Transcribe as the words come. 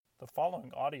The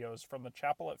following audio is from the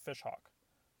Chapel at Fishhawk.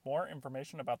 More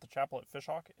information about the Chapel at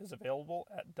Fishhawk is available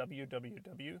at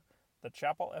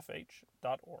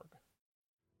www.thechapelfh.org.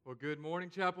 Well, good morning,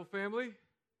 Chapel family.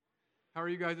 How are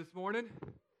you guys this morning?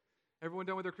 Everyone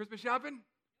done with their Christmas shopping?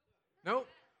 Nope?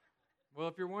 Well,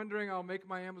 if you're wondering, I'll make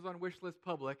my Amazon wish list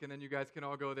public, and then you guys can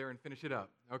all go there and finish it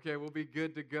up. Okay, we'll be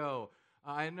good to go.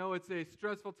 I know it's a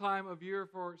stressful time of year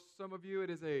for some of you. It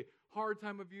is a hard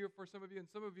time of year for some of you, and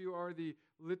some of you are the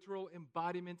literal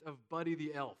embodiment of Buddy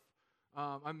the Elf.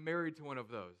 I'm married to one of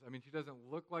those. I mean, she doesn't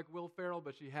look like Will Ferrell,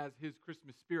 but she has his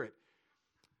Christmas spirit.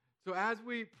 So as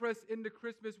we press into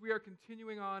Christmas, we are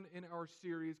continuing on in our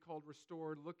series called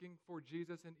Restored, looking for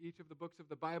Jesus in each of the books of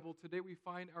the Bible. Today we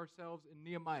find ourselves in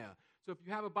Nehemiah. So if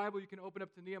you have a Bible, you can open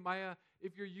up to Nehemiah.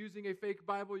 If you're using a fake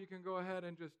Bible, you can go ahead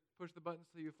and just push the button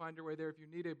so you find your way there. If you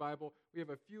need a Bible, we have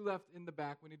a few left in the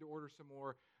back. We need to order some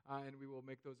more, and we will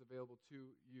make those available to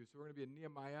you. So we're going to be in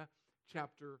Nehemiah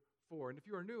chapter 4. And if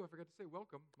you are new, I forgot to say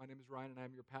welcome. My name is Ryan, and I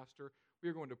am your pastor. We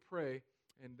are going to pray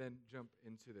and then jump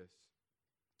into this.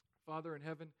 Father in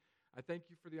heaven, I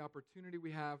thank you for the opportunity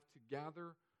we have to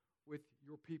gather with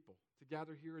your people, to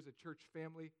gather here as a church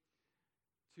family,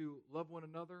 to love one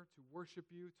another, to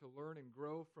worship you, to learn and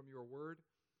grow from your word.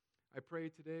 I pray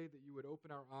today that you would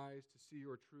open our eyes to see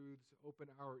your truths, open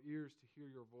our ears to hear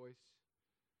your voice.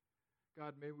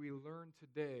 God, may we learn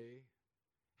today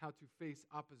how to face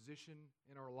opposition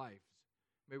in our lives.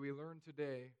 May we learn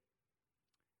today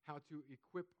how to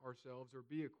equip ourselves or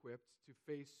be equipped to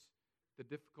face the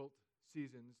difficult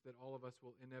seasons that all of us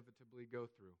will inevitably go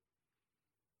through.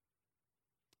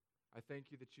 I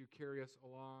thank you that you carry us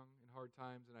along in hard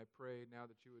times, and I pray now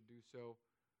that you would do so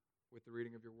with the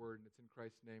reading of your word, and it's in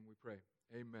Christ's name we pray.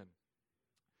 Amen.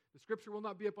 The scripture will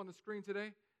not be up on the screen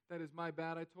today. That is my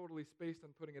bad. I totally spaced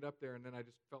on putting it up there, and then I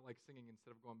just felt like singing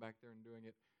instead of going back there and doing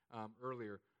it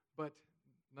earlier. But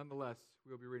nonetheless,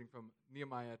 we'll be reading from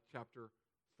Nehemiah chapter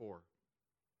 4.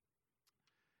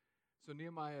 So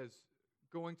Nehemiah is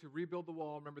going to rebuild the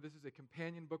wall. Remember, this is a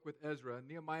companion book with Ezra.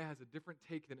 Nehemiah has a different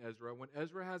take than Ezra. When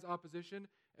Ezra has opposition,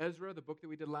 Ezra, the book that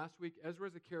we did last week, Ezra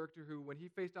is a character who, when he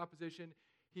faced opposition,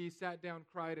 he sat down,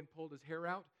 cried, and pulled his hair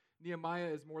out. Nehemiah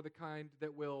is more the kind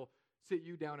that will sit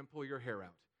you down and pull your hair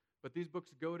out. But these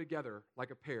books go together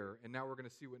like a pair, and now we're going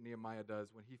to see what Nehemiah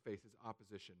does when he faces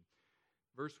opposition.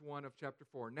 Verse 1 of chapter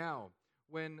 4. Now,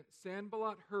 when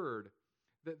Sanballat heard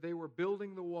that they were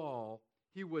building the wall,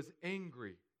 he was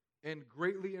angry and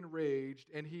greatly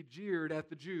enraged, and he jeered at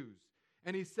the Jews.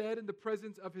 And he said in the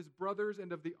presence of his brothers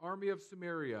and of the army of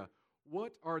Samaria,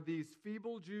 "What are these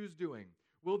feeble Jews doing?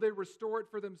 Will they restore it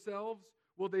for themselves?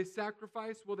 Will they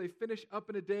sacrifice? Will they finish up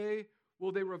in a day?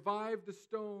 Will they revive the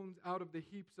stones out of the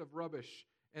heaps of rubbish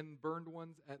and burned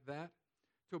ones at that?"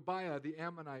 Tobiah the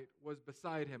Ammonite was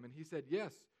beside him, and he said,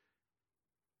 Yes,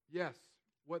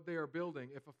 what they are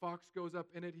building. If a fox goes up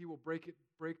in it, he will break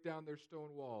down their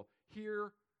stone wall.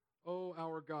 Hear, O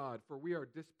our God, for we are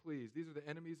displeased. These are the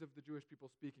enemies of the Jewish people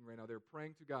speaking right now. They're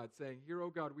praying to God, saying, Hear,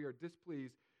 O God, we are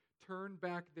displeased. Turn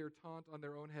back their taunt on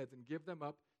their own heads and give them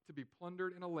up to be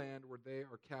plundered in a land where they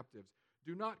are captives.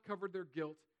 Do not cover their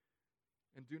guilt,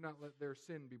 and do not let their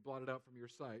sin be blotted out from your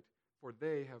sight, for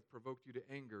they have provoked you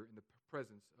to anger in the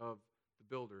presence of the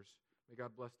builders. May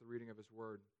God bless the reading of his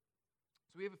word.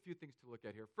 So we have a few things to look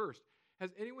at here. First,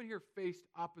 has anyone here faced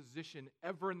opposition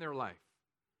ever in their life?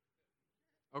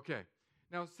 Okay.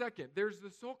 Now, second, there's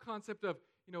this whole concept of,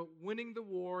 winning the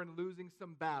war and losing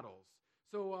some battles.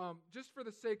 So just for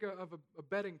the sake of a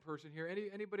betting person here,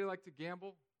 anybody like to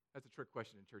gamble? That's a trick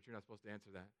question in church. You're not supposed to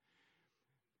answer that.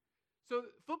 So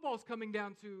football's coming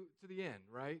down to the end,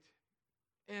 right?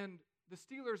 And the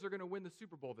Steelers are going to win the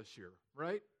Super Bowl this year,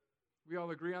 right? We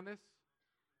all agree on this?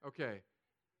 Okay.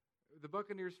 The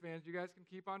Buccaneers fans, you guys can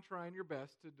keep on trying your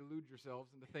best to delude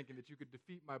yourselves into thinking that you could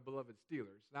defeat my beloved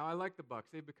Steelers. Now, I like the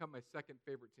Bucs. They've become my second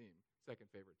favorite team.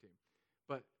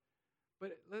 But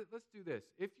let's do this.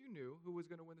 If you knew who was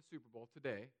going to win the Super Bowl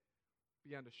today,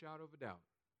 beyond a shadow of a doubt,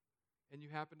 and you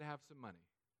happen to have some money,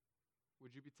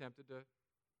 would you be tempted to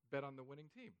bet on the winning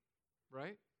team,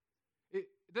 right? It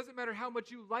doesn't matter how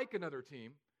much you like another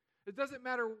team. It doesn't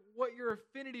matter what your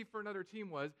affinity for another team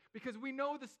was, because we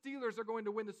know the Steelers are going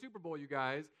to win the Super Bowl, you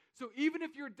guys. So even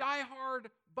if you're diehard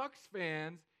Bucs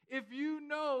fans, if you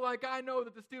know, like I know,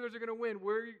 that the Steelers are going to win,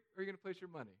 where are you going to place your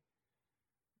money?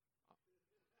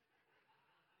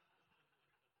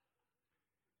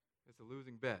 It's a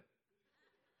losing bet.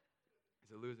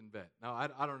 Now, I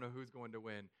don't know who's going to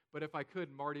win, but if I could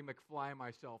Marty McFly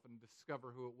myself and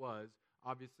discover who it was,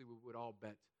 obviously we would all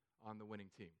bet on the winning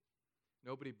team.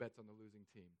 Nobody bets on the losing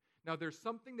team. Now, there's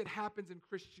something that happens in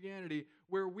Christianity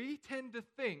where we tend to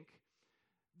think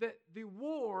that the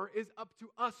war is up to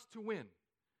us to win.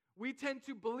 We tend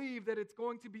to believe that it's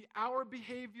going to be our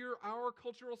behavior, our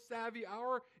cultural savvy,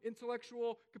 our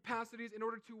intellectual capacities in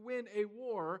order to win a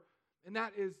war, and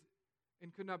that is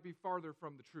and could not be farther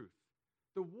from the truth.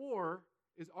 The war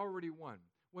is already won.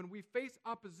 When we face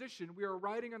opposition, we are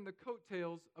riding on the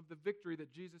coattails of the victory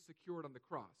that Jesus secured on the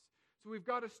cross. So we've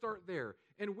got to start there.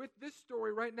 And with this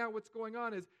story right now, what's going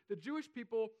on is the Jewish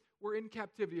people were in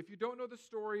captivity. If you don't know the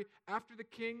story, after the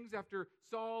kings, after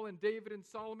Saul and David and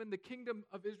Solomon, the kingdom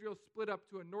of Israel split up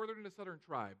to a northern and a southern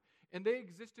tribe. And they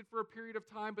existed for a period of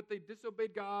time, but they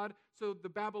disobeyed God, so the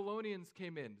Babylonians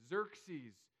came in,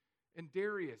 Xerxes and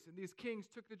Darius. And these kings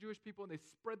took the Jewish people and they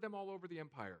spread them all over the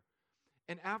empire.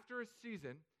 And after a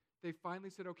season, they finally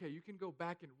said, okay, you can go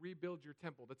back and rebuild your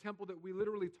temple. The temple that we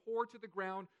literally tore to the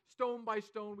ground, stone by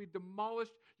stone. We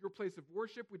demolished your place of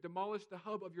worship. We demolished the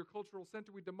hub of your cultural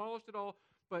center. We demolished it all.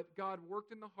 But God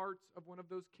worked in the hearts of one of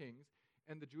those kings,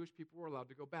 and the Jewish people were allowed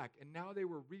to go back. And now they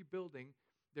were rebuilding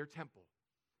their temple.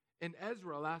 And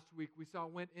Ezra, last week, we saw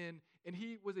went in, and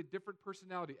he was a different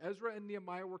personality. Ezra and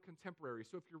Nehemiah were contemporaries.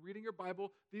 So if you're reading your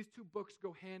Bible, these two books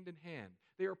go hand in hand.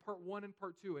 They are part 1 and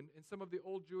part 2. And in some of the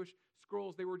old Jewish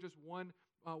scrolls, they were just one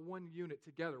unit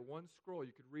together, one scroll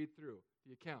you could read through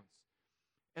the accounts.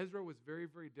 Ezra was very,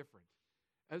 very different.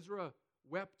 Ezra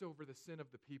wept over the sin of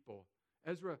the people.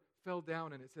 Ezra fell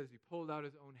down, and it says he pulled out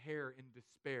his own hair in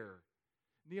despair.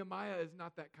 Nehemiah is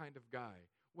not that kind of guy.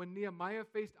 When Nehemiah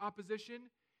faced opposition,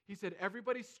 he said,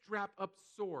 everybody strap up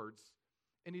swords,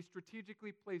 and he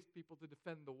strategically placed people to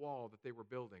defend the wall that they were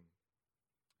building.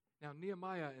 Now,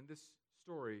 Nehemiah in this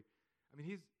story, I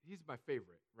mean, he's my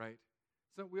favorite, right?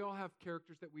 So we all have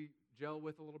characters that we gel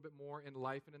with a little bit more in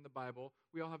life and in the Bible.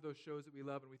 We all have those shows that we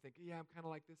love, and we think, yeah, I'm kind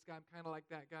of like this guy, I'm kind of like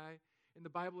that guy. In the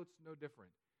Bible, it's no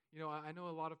different. You know, I know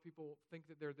a lot of people think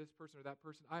that they're this person or that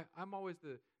person. I'm always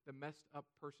the messed up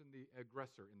person, the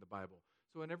aggressor in the Bible.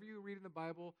 So whenever you read in the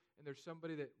Bible and there's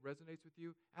somebody that resonates with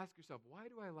you, ask yourself, why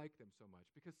do I like them so much?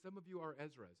 Because some of you are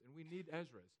Ezras, and we need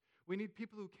Ezras. We need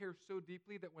people who care so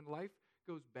deeply that when life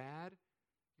goes bad,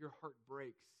 your heart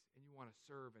breaks, and you want to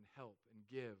serve and help and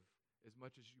give as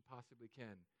much as you possibly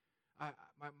can.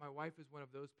 My wife is one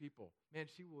of those people. Man,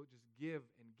 she will just give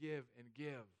and give and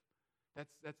give.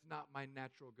 That's not my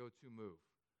natural go-to move.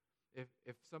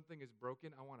 If something is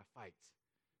broken, I want to fight.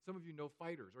 Some of you know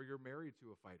fighters, or you're married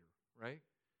to a fighter, right?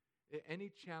 Any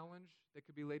challenge that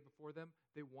could be laid before them,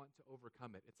 they want to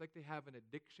overcome it. It's like they have an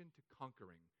addiction to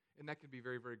conquering, and that can be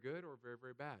very, very good or very,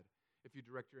 very bad if you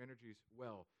direct your energies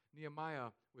well.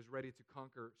 Nehemiah was ready to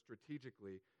conquer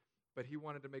strategically, but he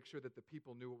wanted to make sure that the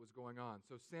people knew what was going on.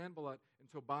 So Sanballat and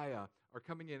Tobiah are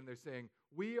coming in, and they're saying,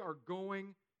 we are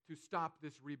going to stop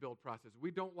this rebuild process.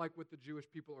 We don't like what the Jewish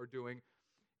people are doing.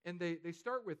 And they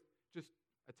start with just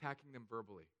attacking them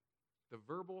verbally. The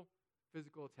verbal,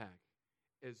 physical attack,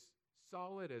 as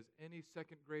solid as any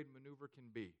second-grade maneuver can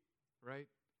be, right?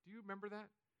 Do you remember that?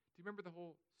 Do you remember the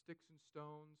whole sticks and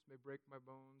stones may break my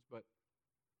bones, but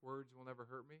words will never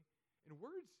hurt me? And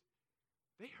words,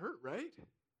 they hurt, right?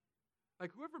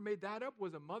 Like whoever made that up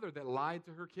was a mother that lied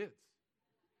to her kids.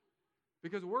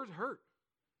 Because words hurt.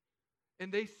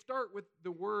 And they start with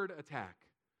the word attack.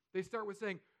 They start with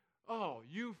saying, oh,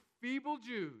 you feeble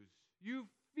Jews, you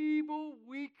feeble,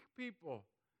 weak people.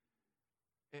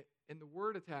 And the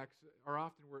word attacks are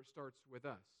often where it starts with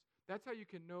us. That's how you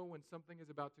can know when something is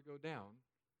about to go down,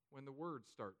 when the words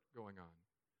start going on.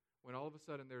 When all of a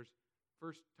sudden there's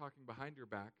first talking behind your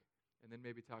back, and then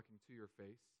maybe talking to your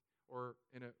face, or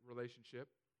in a relationship.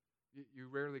 You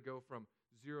rarely go from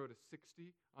 0 to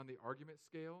 60 on the argument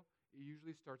scale. It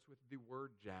usually starts with the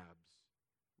word jabs.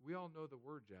 We all know the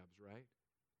word jabs, right?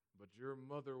 But your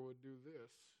mother would do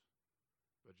this.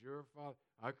 But your father,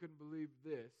 I couldn't believe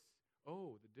this.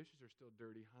 Oh, the dishes are still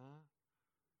dirty, huh?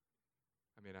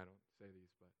 I mean, I don't say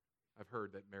these, but I've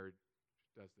heard that marriage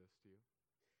does this to you.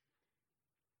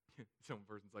 Some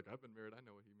person's like, I've been married, I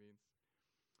know what he means.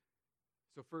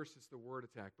 So first, it's the word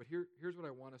attack. But here's what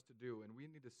I want us to do, and we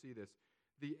need to see this.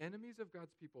 The enemies of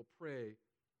God's people pray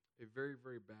a very,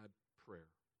 very bad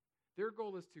prayer. Their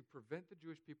goal is to prevent the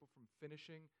Jewish people from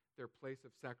finishing their place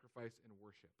of sacrifice and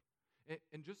worship.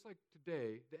 And just like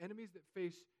today, the enemies that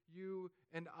face you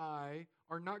and I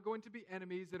are not going to be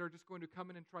enemies that are just going to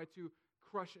come in and try to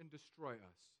crush and destroy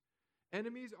us.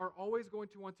 Enemies are always going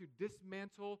to want to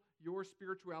dismantle your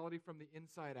spirituality from the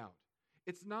inside out.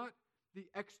 It's not the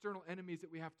external enemies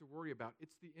that we have to worry about.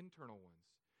 It's the internal ones.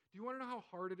 Do you want to know how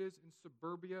hard it is in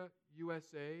suburbia,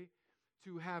 USA,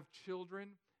 to have children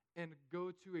and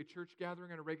go to a church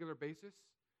gathering on a regular basis?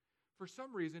 for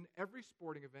some reason, every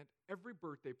sporting event, every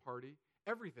birthday party,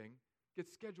 everything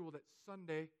gets scheduled at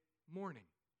Sunday morning.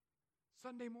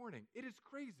 Sunday morning. It is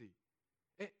crazy.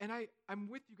 And I'm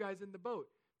with you guys in the boat.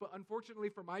 But unfortunately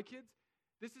for my kids,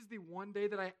 this is the one day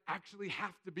that I actually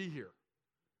have to be here.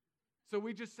 So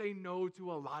we just say no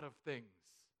to a lot of things.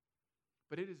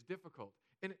 But it is difficult.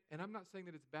 And I'm not saying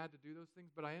that it's bad to do those things,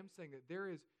 but I am saying that there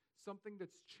is something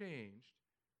that's changed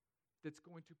that's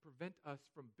going to prevent us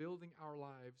from building our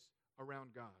lives around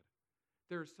God.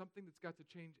 There is something that's got to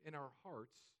change in our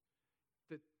hearts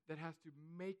that has to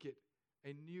make it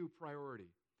a new priority.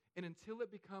 And until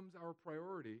it becomes our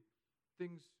priority,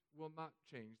 things will not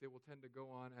change. They will tend to go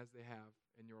on as they have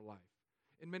in your life.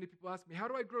 And many people ask me, how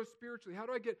do I grow spiritually? How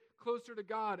do I get closer to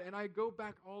God? And I go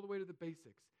back all the way to the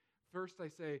basics. First, I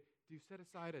say, do you set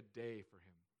aside a day for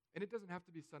Him? And it doesn't have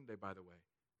to be Sunday, by the way.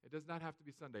 It does not have to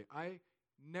be Sunday. I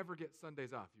never get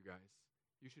Sundays off, you guys.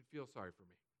 You should feel sorry for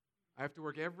me. I have to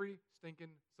work every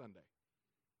stinking Sunday.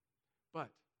 But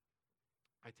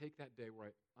I take that day where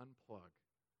I unplug,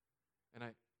 and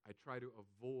I try to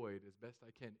avoid, as best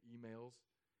I can, emails,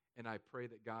 and I pray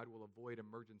that God will avoid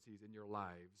emergencies in your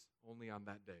lives only on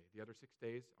that day. The other 6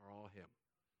 days are all Him.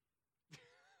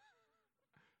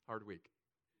 Hard week.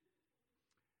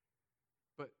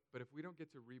 But if we don't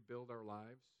get to rebuild our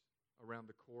lives around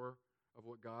the core of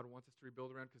what God wants us to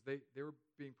rebuild around, because they were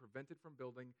being prevented from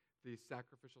building the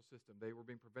sacrificial system. They were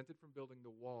being prevented from building the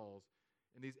walls,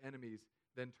 and these enemies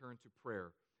then turned to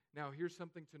prayer. Now, here's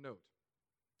something to note.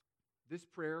 This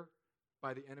prayer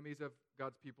by the enemies of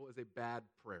God's people is a bad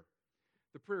prayer.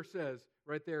 The prayer says,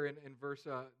 right there in verse,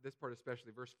 this part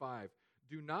especially, verse 5,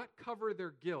 do not cover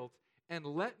their guilt, and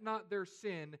let not their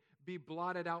sin be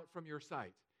blotted out from your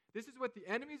sight. This is what the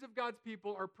enemies of God's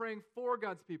people are praying for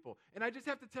God's people. And I just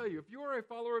have to tell you, if you are a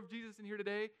follower of Jesus in here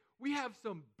today, we have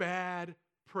some bad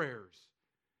prayers.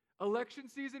 Election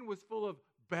season was full of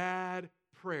bad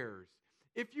prayers.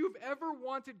 If you've ever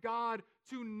wanted God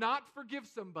to not forgive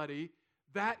somebody,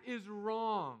 that is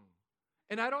wrong.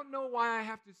 And I don't know why I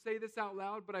have to say this out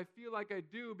loud, but I feel like I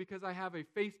do because I have a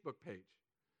Facebook page.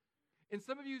 And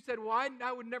some of you said, well,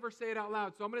 I would never say it out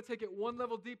loud, so I'm going to take it one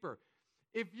level deeper.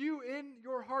 If you, in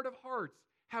your heart of hearts,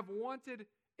 have wanted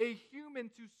a human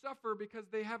to suffer because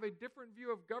they have a different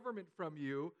view of government from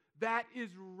you, that is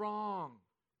wrong.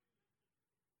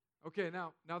 Okay,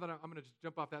 now that I'm going to just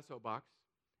jump off that soapbox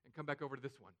and come back over to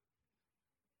this one.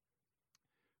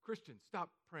 Christians, stop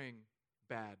praying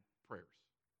bad prayers.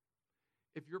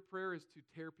 If your prayer is to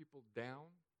tear people down,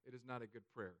 it is not a good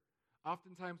prayer.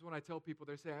 Oftentimes when I tell people,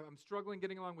 they say, I'm struggling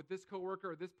getting along with this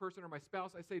coworker or this person or my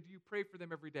spouse, I say, do you pray for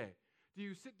them every day? Do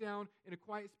you sit down in a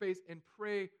quiet space and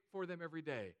pray for them every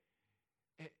day?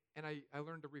 And I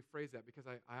learned to rephrase that because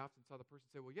I often saw the person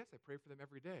say, well, yes, I pray for them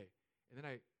every day. And then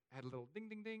I had a little ding,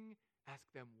 ding, ding, ask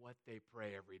them what they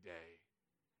pray every day.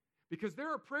 Because there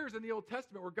are prayers in the Old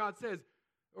Testament where God says,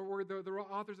 or where the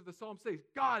authors of the Psalm say,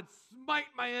 God, smite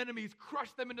my enemies,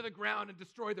 crush them into the ground, and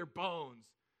destroy their bones.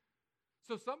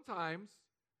 So sometimes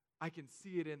I can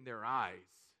see it in their eyes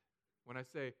when I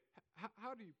say,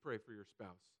 how do you pray for your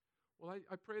spouse? Well,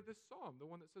 I pray this psalm, the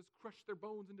one that says, crush their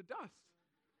bones into dust.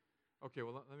 Okay,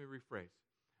 well, let me rephrase.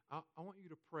 I want you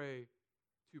to pray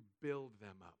to build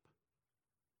them up.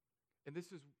 And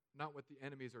this is not what the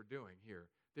enemies are doing here.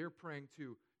 They're praying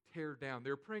to tear down.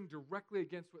 They're praying directly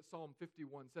against what Psalm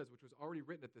 51 says, which was already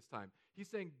written at this time. He's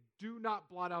saying, do not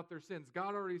blot out their sins.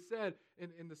 God already said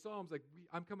in the Psalms, like,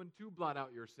 I'm coming to blot out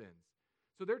your sins.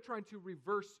 So they're trying to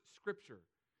reverse Scripture.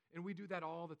 And we do that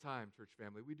all the time, church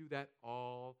family. We do that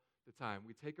all the time.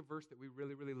 We take a verse that we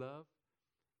really, really love,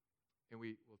 and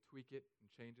we will tweak it and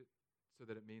change it so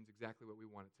that it means exactly what we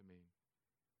want it to mean.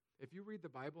 If you read the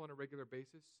Bible on a regular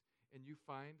basis and you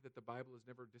find that the Bible is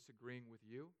never disagreeing with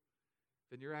you,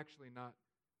 then you're actually not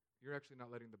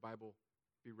letting the Bible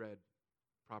be read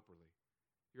properly.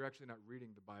 You're actually not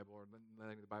reading the Bible or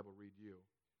letting the Bible read you.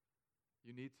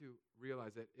 You need to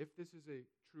realize that if this is a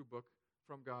true book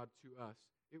from God to us,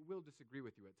 it will disagree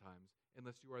with you at times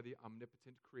unless you are the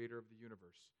omnipotent creator of the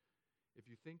universe.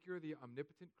 If you think you're the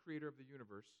omnipotent creator of the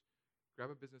universe, grab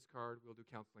a business card. We'll do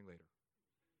counseling later.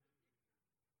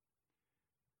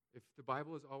 If the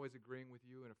Bible is always agreeing with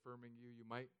you and affirming you, you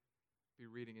might be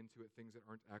reading into it things that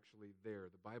aren't actually there.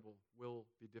 The Bible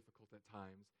will be difficult at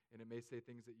times, and it may say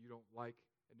things that you don't like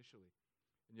initially.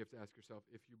 And you have to ask yourself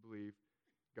if you believe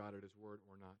God at His word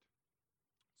or not.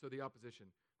 So the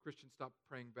opposition. Christians, stop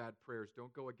praying bad prayers.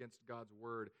 Don't go against God's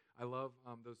word. I love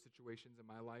those situations in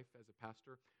my life as a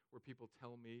pastor where people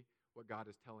tell me what God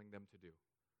is telling them to do.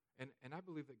 And I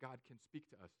believe that God can speak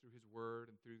to us through His word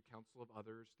and through the counsel of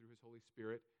others, through His Holy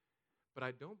Spirit. But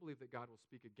I don't believe that God will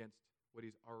speak against what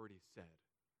he's already said.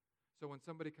 So when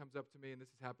somebody comes up to me, and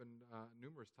this has happened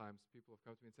numerous times, people have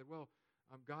come to me and said, well,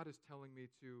 God is telling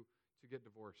me to get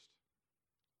divorced.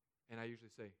 And I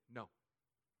usually say, no,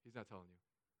 he's not telling you.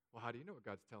 Well, how do you know what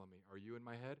God's telling me? Are you in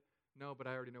my head? No, but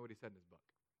I already know what he said in his book.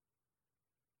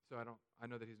 So I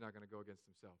know that he's not going to go against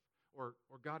himself. Or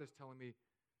God is telling me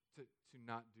to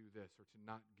not do this, or to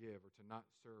not give, or to not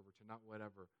serve, or to not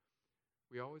whatever.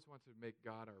 We always want to make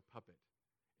God our puppet.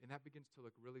 And that begins to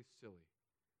look really silly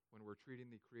when we're treating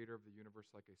the creator of the universe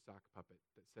like a sock puppet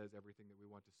that says everything that we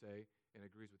want to say and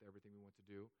agrees with everything we want to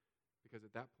do. Because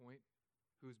at that point,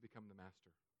 who's become the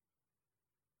master?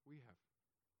 We have.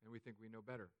 And we think we know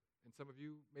better. And some of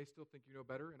you may still think you know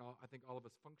better, and I think all of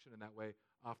us function in that way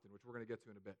often, which we're going to get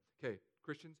to in a bit. Okay,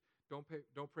 Christians, don't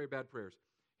pray bad prayers.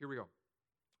 Here we go.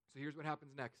 So here's what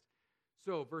happens next.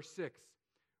 So, verse 6,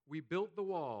 we built the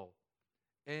wall,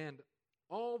 and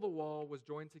all the wall was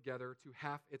joined together to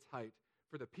half its height,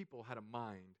 for the people had a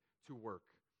mind to work.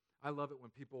 I love it when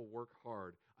people work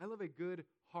hard. I love a good,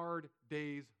 hard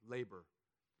day's labor.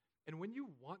 And when you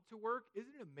want to work,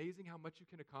 isn't it amazing how much you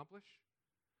can accomplish?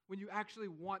 When you actually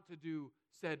want to do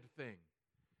said thing.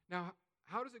 Now,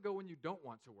 how does it go when you don't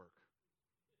want to work?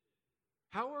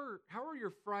 How are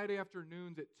your Friday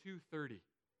afternoons at 2:30?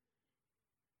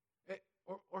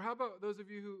 Or how about those of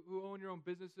you who own your own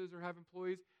businesses or have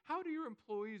employees? How do your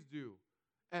employees do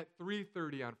at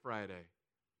 3:30 on Friday?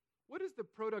 What does the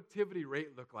productivity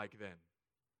rate look like then?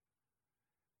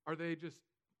 Are they just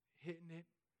hitting it,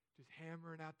 just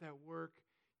hammering out that work,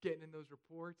 getting in those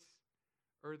reports?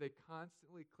 Or are they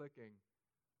constantly clicking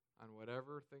on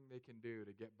whatever thing they can do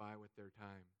to get by with their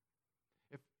time?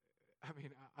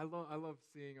 I love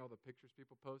seeing all the pictures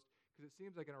people post, because it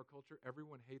seems like in our culture,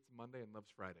 everyone hates Monday and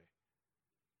loves Friday.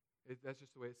 That's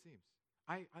just the way it seems.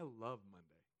 I love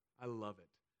Monday. I love it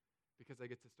because I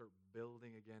get to start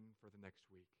building again for the next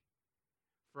week.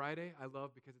 Friday, I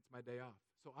love because it's my day off.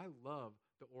 So I love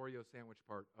the Oreo sandwich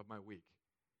part of my week.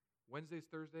 Wednesdays,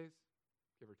 Thursdays,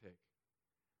 give or take.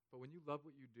 But when you love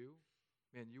what you do,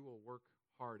 man, you will work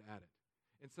hard at it.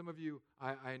 And some of you,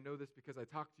 I know this because I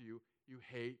talk to you, you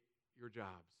hate your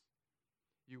jobs.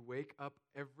 You wake up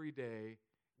every day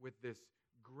with this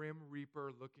Grim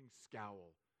Reaper-looking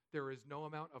scowl. There is no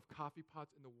amount of coffee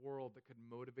pots in the world that could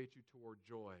motivate you toward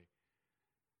joy.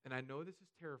 And I know this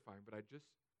is terrifying, but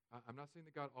I'm not saying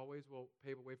that God always will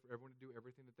pave a way for everyone to do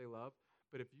everything that they love,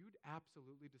 but if you'd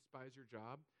absolutely despise your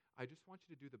job, I just want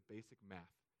you to do the basic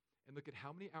math and look at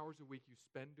how many hours a week you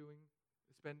spend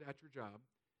at your job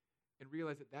and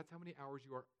realize that that's how many hours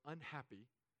you are unhappy.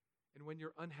 And when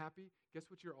you're unhappy, guess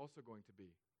what you're also going to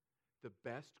be? The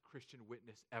best Christian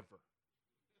witness ever.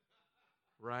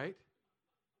 Right?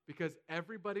 Because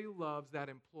everybody loves that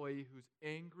employee who's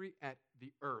angry at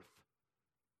the earth.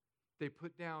 They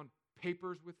put down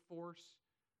papers with force.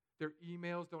 Their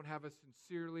emails don't have a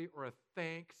sincerely or a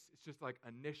thanks. It's just like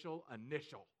initial.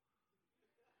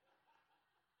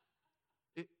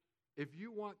 If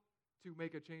you want to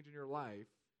make a change in your life,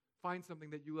 find something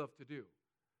that you love to do.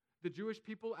 The Jewish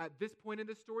people at this point in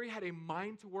the story had a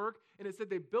mind to work, and it said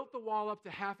they built the wall up to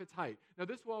half its height. Now,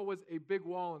 this wall was a big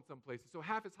wall in some places, so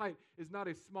half its height is not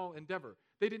a small endeavor.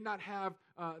 They did not have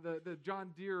the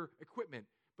John Deere equipment,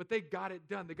 but they got it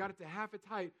done. They got it to half its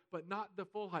height, but not the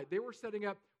full height. They were setting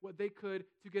up what they could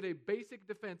to get a basic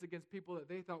defense against people that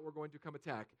they thought were going to come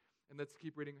attack. And let's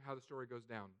keep reading how the story goes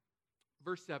down.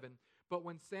 Verse 7, but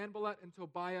when Sanballat and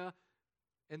Tobiah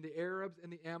and the Arabs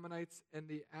and the Ammonites and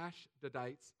the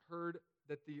Ashdodites heard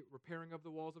that the repairing of the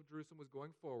walls of Jerusalem was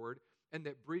going forward and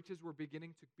that breaches were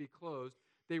beginning to be closed,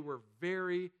 they were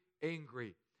very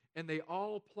angry. And they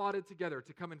all plotted together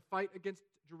to come and fight against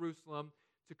Jerusalem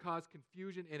to cause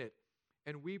confusion in it.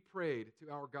 And we prayed to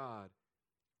our God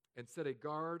and set a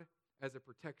guard as a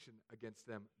protection against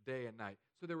them day and night.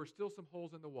 So there were still some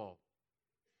holes in the wall.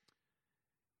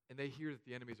 And they hear that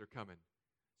the enemies are coming.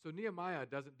 So Nehemiah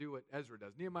doesn't do what Ezra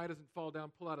does. Nehemiah doesn't fall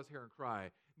down, pull out his hair, and cry.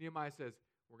 Nehemiah says,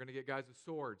 we're going to get guys with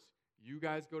swords. You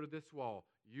guys go to this wall.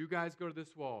 You guys go to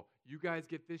this wall. You guys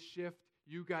get this shift.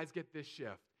 You guys get this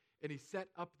shift. And he set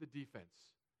up the defense.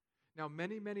 Now,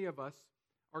 many of us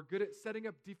are good at setting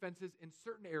up defenses in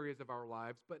certain areas of our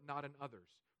lives, but not in others.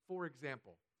 For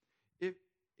example,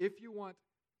 if you want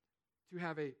to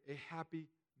have a happy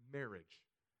marriage,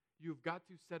 you've got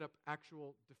to set up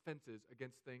actual defenses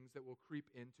against things that will creep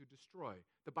in to destroy.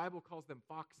 The Bible calls them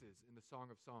foxes in the Song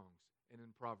of Songs and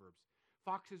in Proverbs.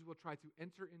 Foxes will try to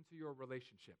enter into your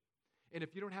relationship. And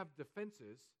if you don't have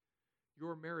defenses,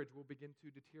 your marriage will begin to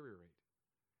deteriorate.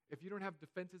 If you don't have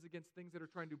defenses against things that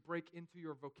are trying to break into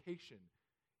your vocation,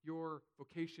 your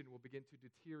vocation will begin to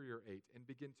deteriorate and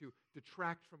begin to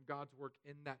detract from God's work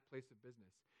in that place of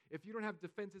business. If you don't have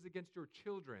defenses against your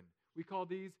children, we call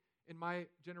these, in my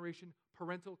generation,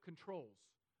 parental controls,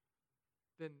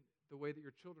 then the way that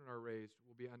your children are raised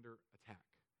will be under attack.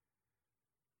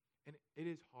 And it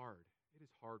is hard. It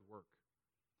is hard work.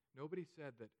 Nobody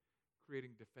said that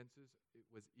creating defenses, it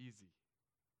was easy.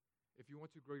 If you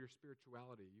want to grow your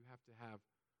spirituality, you have to have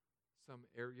some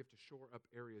area, you have to shore up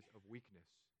areas of weakness.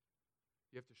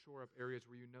 You have to shore up areas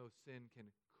where you know sin can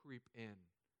creep in.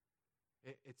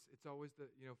 It's always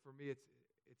for me,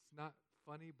 it's not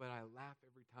funny, but I laugh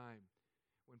every time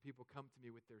when people come to me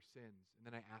with their sins, and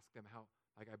then I ask them how,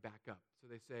 I back up. So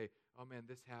they say, oh man,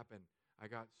 this happened. I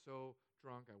got so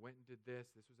drunk, I went and did this.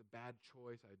 This was a bad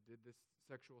choice. I did this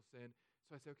sexual sin.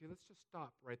 So I say, okay, let's just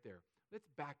stop right there. Let's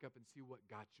back up and see what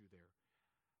got you there.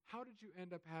 How did you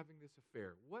end up having this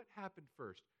affair? What happened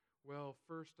first? Well,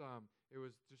 first, it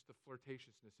was just the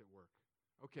flirtatiousness at work.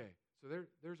 Okay, so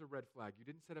there's a red flag. You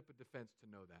didn't set up a defense to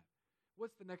know that.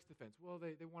 What's the next defense? Well,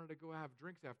 they wanted to go have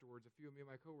drinks afterwards. A few of me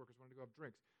and my coworkers wanted to go have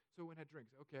drinks. So we went and had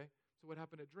drinks. Okay, so what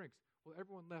happened at drinks? Well,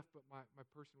 everyone left, but my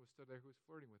person was still there who was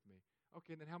flirting with me.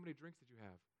 Okay, and then how many drinks did you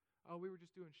have? Oh, we were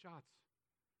just doing shots.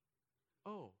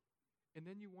 Oh, and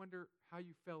then you wonder how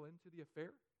you fell into the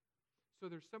affair? So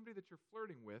there's somebody that you're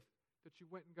flirting with that you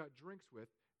went and got drinks with.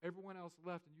 Everyone else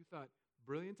left, and you thought,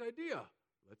 brilliant idea.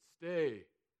 Let's stay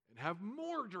and have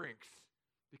more drinks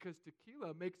because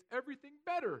tequila makes everything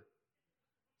better.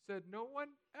 Said no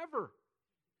one ever,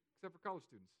 except for college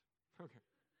students. Okay.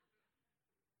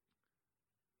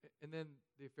 And then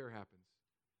the affair happens.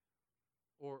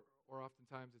 Or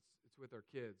oftentimes it's with our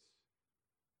kids,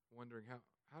 wondering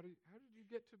how did you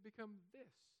get to become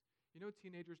this? You know,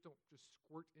 teenagers don't just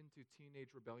squirt into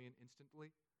teenage rebellion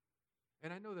instantly.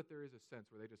 And I know that there is a sense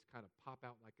where they just kind of pop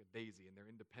out like a daisy and their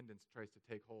independence tries to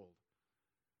take hold.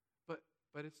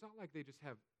 But it's not like they just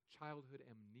have childhood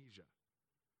amnesia.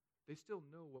 They still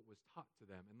know what was taught to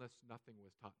them unless nothing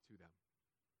was taught to them.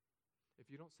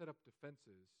 If you don't set up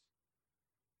defenses,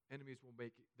 enemies will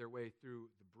make their way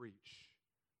through the breach.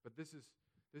 But this is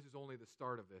only the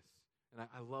start of this. And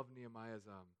I love Nehemiah's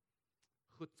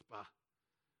chutzpah.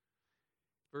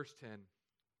 Verse 10,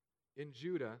 in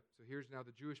Judah, so here's now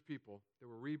the Jewish people that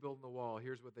were rebuilding the wall.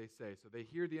 Here's what they say. So they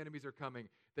hear the enemies are coming.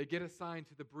 They get assigned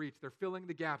to the breach. They're filling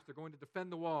the gaps. They're going to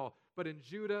defend the wall. But in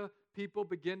Judah, people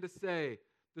begin to say,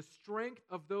 the strength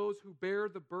of those who bear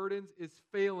the burdens is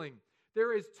failing.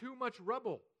 There is too much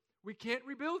rubble. We can't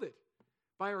rebuild it.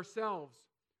 By ourselves,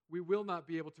 we will not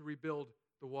be able to rebuild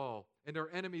the wall. And our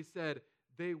enemies said,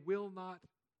 they will not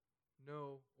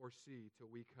know or see till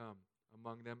we come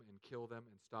among them and kill them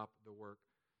and stop the work.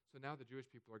 So now the Jewish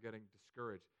people are getting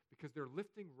discouraged because they're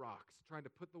lifting rocks, trying to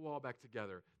put the wall back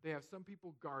together. They have some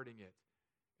people guarding it.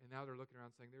 And now they're looking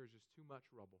around saying, there is just too much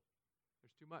rubble.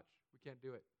 There's too much. We can't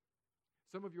do it.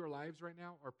 Some of your lives right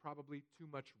now are probably too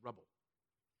much rubble.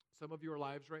 Some of your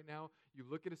lives right now, you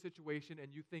look at a situation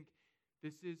and you think,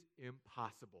 this is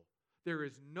impossible. There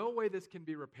is no way this can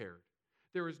be repaired.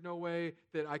 There is no way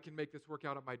that I can make this work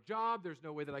out at my job. There's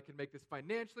no way that I can make this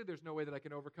financially. There's no way that I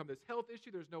can overcome this health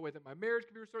issue. There's no way that my marriage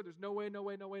can be restored. There's no way, no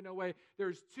way, no way, no way.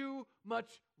 There's too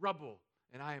much rubble,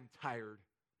 and I am tired.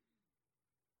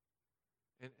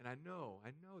 And I know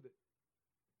that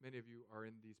many of you are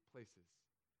in these places.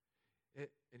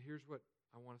 And here's what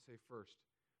I want to say first.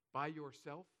 By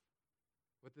yourself,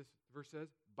 what this verse says,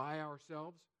 by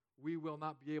ourselves, we will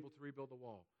not be able to rebuild the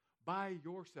wall. By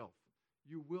yourself,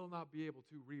 you will not be able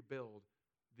to rebuild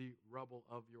the rubble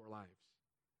of your lives.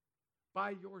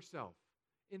 By yourself,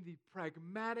 in the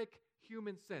pragmatic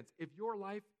human sense, if your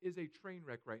life is a train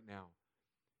wreck right now,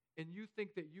 and you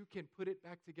think that you can put it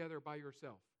back together by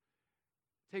yourself,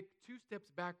 take 2 steps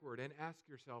backward and ask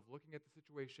yourself, looking at the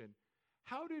situation,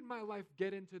 how did my life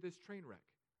get into this train wreck?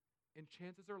 And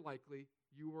chances are likely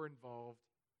you were involved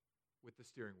with the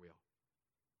steering wheel.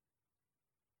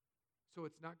 So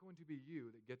it's not going to be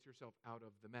you that gets yourself out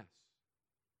of the mess.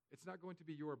 It's not going to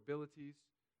be your abilities,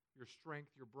 your strength,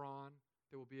 your brawn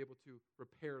that will be able to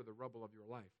repair the rubble of your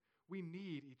life. We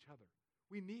need each other.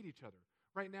 We need each other.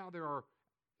 Right now there are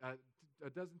a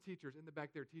dozen teachers in the back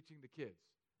there teaching the kids.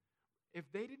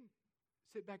 If they didn't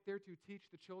sit back there to teach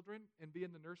the children and be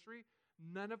in the nursery,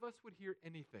 none of us would hear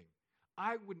anything.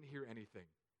 I wouldn't hear anything.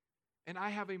 And I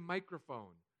have a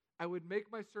microphone. I would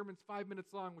make my sermons 5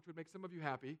 minutes long, which would make some of you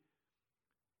happy.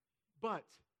 But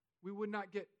we would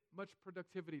not get much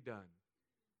productivity done.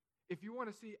 If you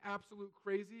want to see absolute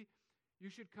crazy, you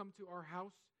should come to our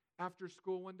house after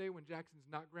school one day when Jackson's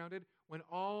not grounded, when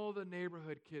all the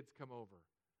neighborhood kids come over.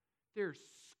 They're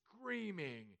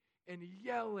screaming and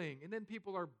yelling, and then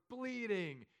people are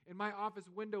bleeding, and my office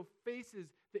window faces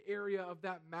the area of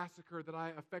that massacre that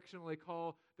I affectionately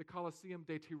call the Colosseum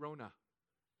de Tirona.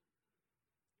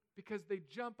 Because they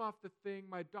jump off the thing.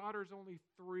 My daughter's only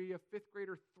 3. A 5th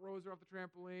grader throws her off the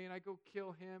trampoline. I go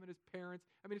kill him and his parents.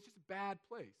 I mean, it's just a bad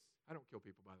place. I don't kill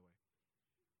people, by the way.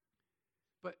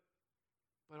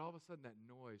 But all of a sudden, that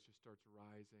noise just starts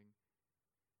rising.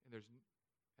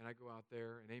 And I go out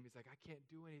there, and Amy's like, I can't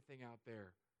do anything out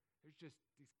there. There's just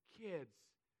these kids.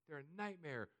 They're a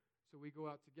nightmare. So we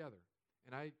go out together.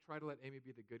 And I try to let Amy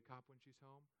be the good cop when she's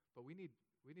home. But we need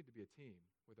to be a team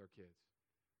with our kids.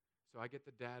 So I get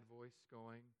the dad voice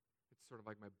going. It's sort of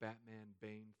like my Batman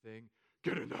Bane thing.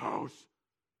 Get in the house.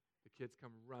 The kids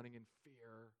come running in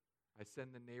fear. I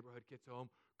send the neighborhood kids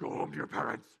home. Go home to your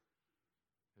parents.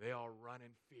 They all run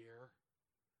in fear.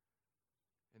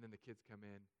 And then the kids come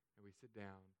in, and we sit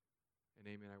down, and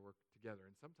Amy and I work together.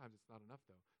 And sometimes it's not enough,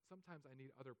 though. Sometimes I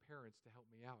need other parents to help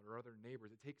me out or other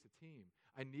neighbors. It takes a team.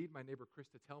 I need my neighbor Chris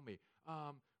to tell me,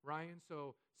 Ryan,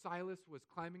 so Silas was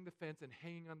climbing the fence and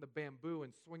hanging on the bamboo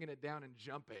and swinging it down and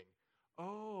jumping.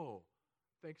 Oh,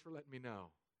 thanks for letting me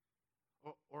know.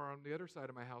 Or on the other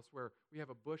side of my house where we have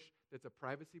a bush that's a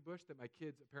privacy bush that my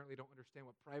kids apparently don't understand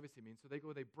what privacy means. So they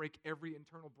break every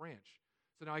internal branch.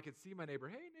 So now I can see my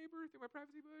neighbor, hey, neighbor, through my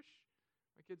privacy bush.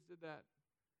 My kids did that.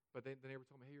 But the neighbor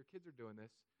told me, hey, your kids are doing this.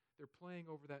 They're playing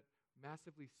over that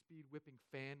massively speed-whipping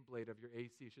fan blade of your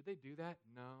AC. Should they do that?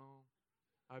 No.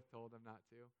 I've told them not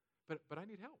to. But I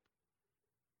need help.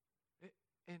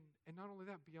 And not only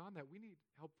that, beyond that, we need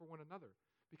help for one another.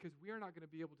 Because we are not going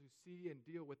to be able to see and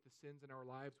deal with the sins in our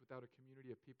lives without a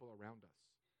community of people around us.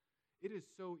 It is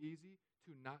so easy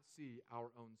to not see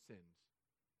our own sins.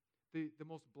 The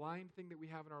most blind thing that we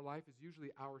have in our life is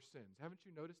usually our sins. Haven't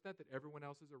you noticed that everyone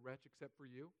else is a wretch except for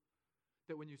you?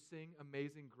 That when you sing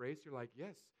Amazing Grace, you're like,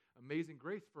 yes, amazing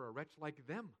grace for a wretch like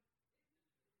them.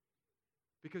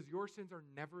 Because your sins are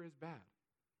never as bad.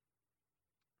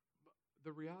 But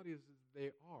the reality is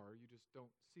they are, you just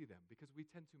don't see them. Because we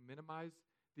tend to minimize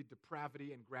the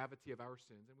depravity and gravity of our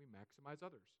sins, and we maximize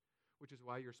others, which is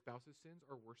why your spouse's sins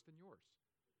are worse than yours.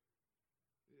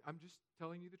 I'm just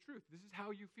telling you the truth. This is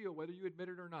how you feel, whether you admit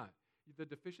it or not. The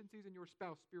deficiencies in your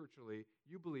spouse spiritually,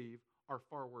 you believe, are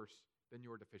far worse than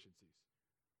your deficiencies.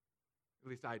 At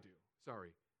least I do.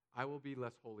 Sorry. I will be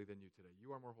less holy than you today.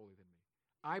 You are more holy than me.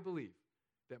 I believe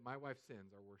that my wife's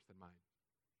sins are worse than mine.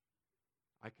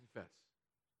 I confess.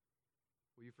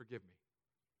 Will you forgive me?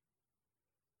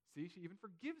 See, she even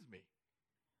forgives me.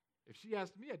 If she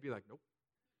asked me, I'd be like, nope.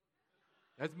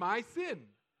 That's my sin.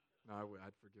 No,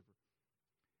 I'd forgive her.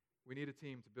 We need a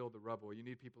team to build the rubble. You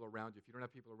need people around you. If you don't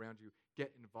have people around you,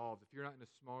 get involved. If you're not in a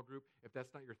small group, if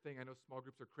that's not your thing, I know small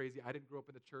groups are crazy. I didn't grow up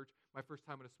in the church. My first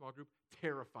time in a small group,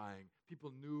 terrifying.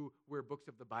 People knew where books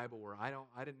of the Bible were. I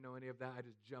didn't know any of that. I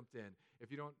just jumped in. If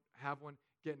you don't have one,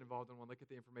 get involved in one. Look at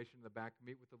the information in the back.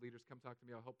 Meet with the leaders. Come talk to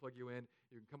me. I'll help plug you in.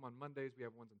 You can come on Mondays. We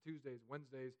have ones on Tuesdays,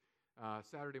 Wednesdays,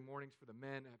 Saturday mornings for the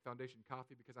men at Foundation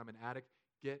Coffee because I'm an addict.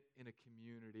 Get in a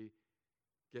community.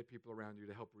 Get people around you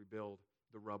to help rebuild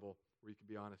the rubble where you can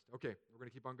be honest. Okay, we're going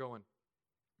to keep on going.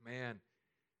 Man,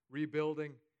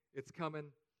 rebuilding, it's coming.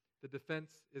 The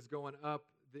defense is going up.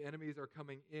 The enemies are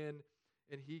coming in,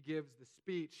 and he gives the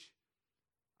speech.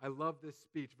 I love this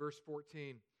speech, verse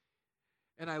 14.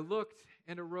 And I looked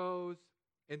and arose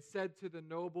and said to the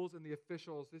nobles and the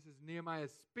officials, this is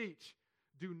Nehemiah's speech,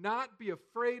 do not be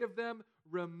afraid of them.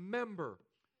 Remember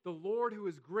the Lord who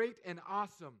is great and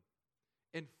awesome,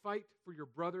 and fight for your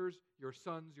brothers, your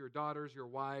sons, your daughters, your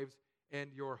wives,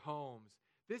 and your homes.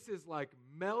 This is like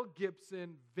Mel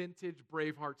Gibson vintage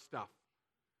Braveheart stuff.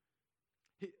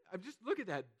 Just look at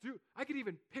that. I could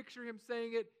even picture him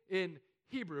saying it in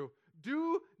Hebrew.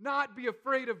 Do not be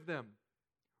afraid of them.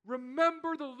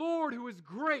 Remember the Lord who is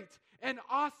great and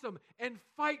awesome, and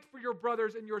fight for your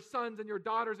brothers and your sons and your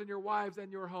daughters and your wives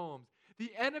and your homes.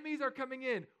 The enemies are coming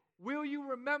in. Will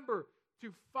you remember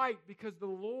to fight because the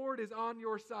Lord is on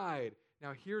your side?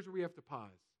 Now here's where we have to pause.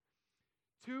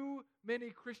 Too many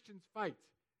Christians fight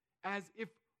as if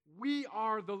we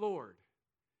are the Lord.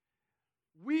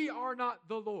 We are not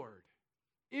the Lord.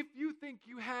 If you think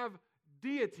you have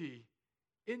deity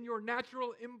in your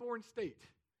natural inborn state,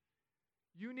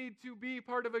 you need to be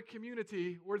part of a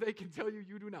community where they can tell you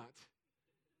do not.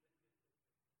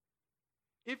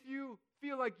 If you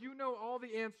feel like you know all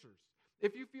the answers,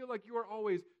 if you feel like you are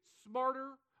always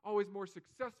smarter, always more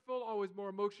successful, always more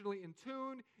emotionally in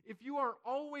tune, if you are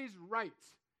always right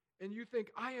and you think,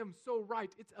 I am so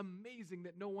right, it's amazing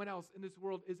that no one else in this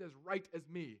world is as right as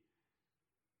me.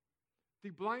 The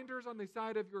blinders on the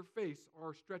side of your face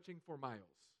are stretching for miles.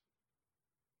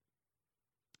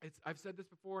 I've said this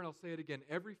before, and I'll say it again.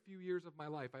 Every few years of my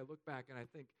life, I look back and I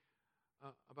think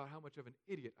about how much of an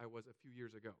idiot I was a few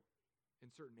years ago in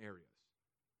certain areas.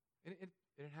 And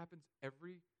it happens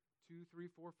every 2, 3,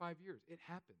 4, 5 years. It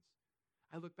happens.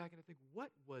 I look back and I think,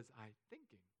 what was I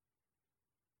thinking?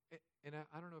 And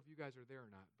I don't know if you guys are there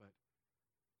or not, but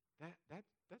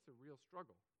that's a real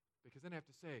struggle. Because then I have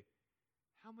to say,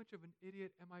 how much of an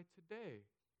idiot am I today?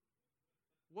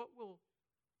 What will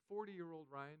 40-year-old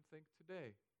Ryan think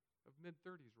today of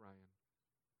mid-30s Ryan?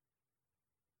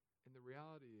 And the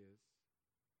reality is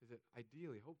that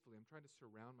ideally, hopefully, I'm trying to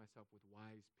surround myself with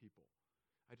wise people.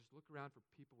 I just look around for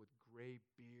people with gray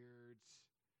beards,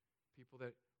 people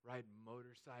that ride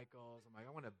motorcycles. I'm like,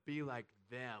 I want to be like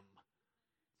them.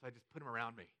 So I just put them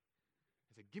around me. I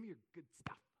say, give me your good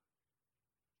stuff.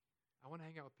 I want to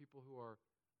hang out with people who are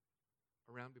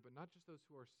around me, but not just those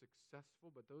who are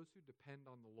successful, but those who depend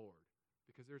on the Lord,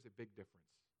 because there's a big difference.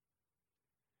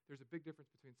 There's a big difference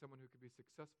between someone who can be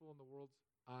successful in the world's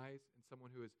eyes and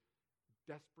someone who is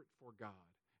desperate for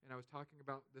God. And I was talking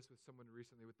about this with someone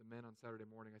recently, with the men on Saturday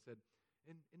morning. I said,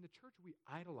 in the church, we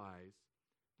idolize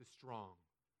the strong.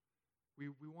 We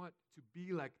want to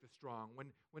be like the strong.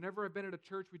 Whenever I've been at a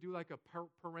church, we do like a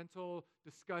parental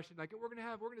discussion, like we're going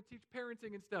to teach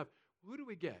parenting and stuff. Who do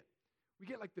we get? We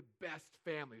get like the best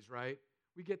families, right?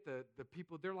 We get the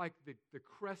people, they're like the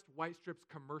Crest White Strips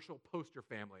commercial poster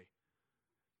family.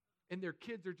 And their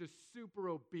kids are just super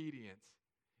obedient.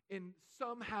 And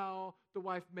somehow the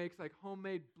wife makes like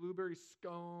homemade blueberry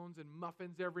scones and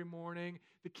muffins every morning.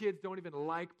 The kids don't even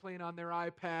like playing on their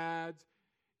iPads.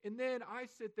 And then I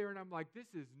sit there and I'm like, this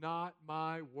is not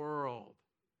my world.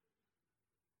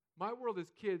 My world is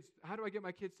kids. How do I get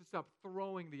my kids to stop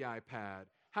throwing the iPad?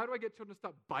 How do I get children to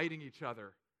stop biting each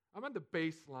other? I'm on the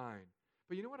baseline.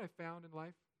 But you know what I found in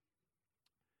life?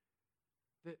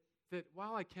 That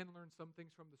while I can learn some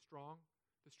things from the strong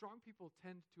people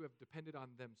tend to have depended on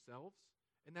themselves,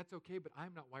 and that's okay, but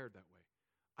I'm not wired that way.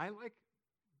 I like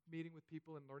meeting with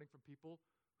people and learning from people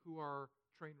who are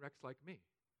train wrecks like me.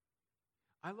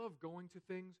 I love going to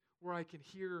things where I can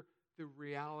hear the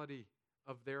reality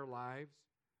of their lives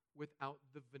without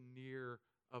the veneer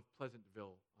of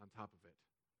Pleasantville on top of it.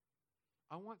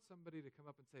 I want somebody to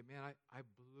come up and say, man, I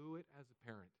blew it as a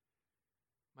parent.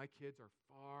 My kids are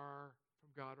far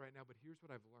from God right now, but here's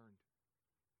what I've learned.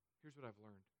 Here's what I've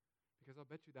learned. Because I'll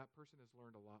bet you that person has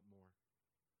learned a lot more.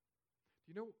 Do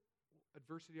you know,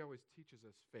 adversity always teaches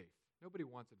us faith. Nobody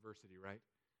wants adversity, right?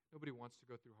 Nobody wants to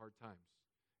go through hard times.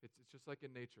 It's just like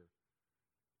in nature.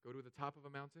 Go to the top of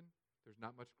a mountain, there's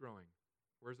not much growing.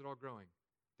 Where's it all growing?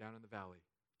 Down in the valley.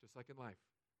 Just like in life.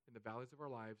 In the valleys of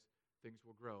our lives, things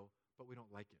will grow, but we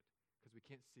don't like it because we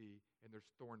can't see, and there's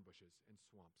thorn bushes and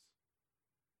swamps.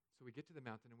 So we get to the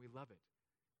mountain and we love it.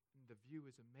 And the view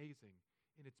is amazing,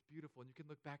 and it's beautiful. And you can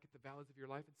look back at the valleys of your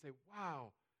life and say,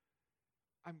 wow,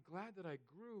 I'm glad that I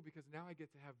grew because now I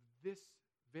get to have this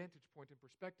vantage point and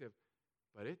perspective,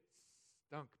 but it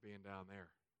stunk being down there.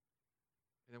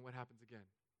 And then what happens again?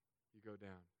 You go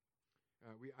down.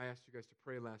 I asked you guys to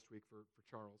pray last week for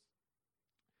Charles.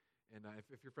 And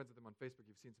if you're friends with him on Facebook,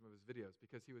 you've seen some of his videos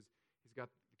because he's got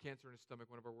the cancer in his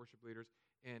stomach, one of our worship leaders,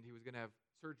 and he was going to have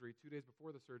surgery. 2 days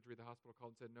before the surgery, the hospital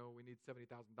called and said, no, we need $70,000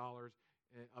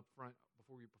 up front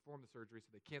before we perform the surgery,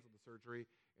 so they canceled the surgery.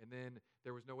 And then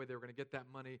there was no way they were going to get that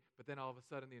money, but then all of a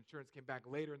sudden the insurance came back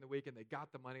later in the week and they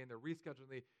got the money and they're rescheduling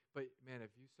the, but man,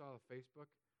 if you saw Facebook,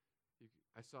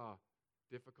 I saw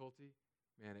difficulty.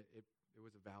 Man, it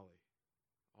was a valley.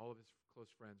 All of his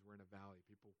close friends were in a valley,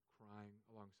 people crying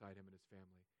alongside him and his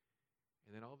family.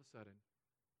 And then all of a sudden,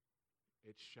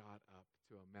 it shot up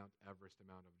to a Mount Everest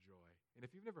amount of joy. And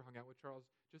if you've never hung out with Charles,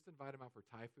 just invite him out for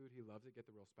Thai food. He loves it. Get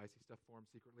the real spicy stuff for him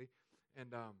secretly.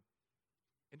 And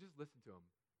just listen to him.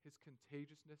 His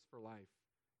contagiousness for life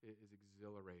is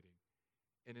exhilarating.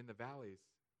 And in the valleys,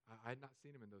 I had not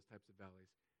seen him in those types of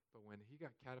valleys. But when he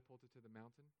got catapulted to the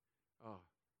mountain,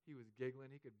 he was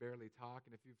giggling. He could barely talk.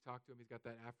 And if you've talked to him, he's got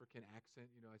that African accent.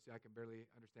 You know, I can barely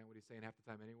understand what he's saying half the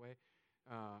time anyway.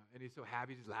 And he's so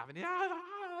happy, he's just laughing. Yeah,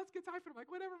 let's get Thai food. I'm like,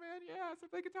 whatever, man. Yeah, so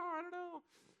play guitar. I don't know.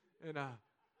 And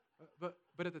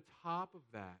but at the top of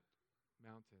that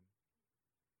mountain,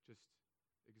 just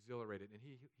exhilarated. And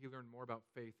he learned more about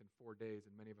faith in 4 days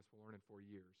than many of us will learn in 4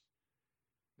 years.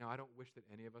 Now, I don't wish that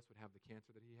any of us would have the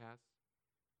cancer that he has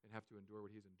and have to endure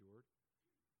what he's endured.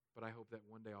 But I hope that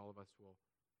one day all of us will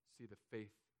see the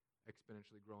faith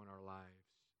exponentially grow in our lives.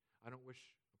 I don't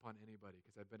wish upon anybody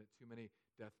because I've been at too many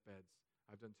deathbeds.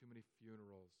 I've done too many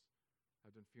funerals.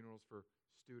 I've done funerals for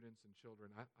students and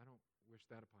children. I don't wish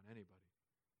that upon anybody.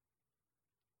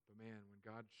 But man, when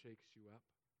God shakes you up,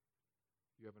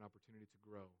 you have an opportunity to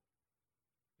grow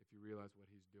if you realize what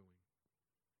he's doing.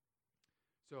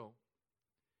 So,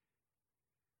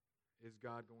 is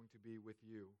God going to be with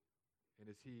you? And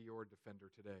is he your defender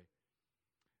today?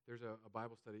 There's a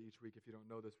Bible study each week. If you don't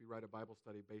know this, we write a Bible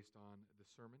study based on the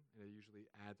sermon, and it usually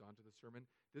adds on to the sermon.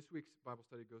 This week's Bible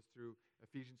study goes through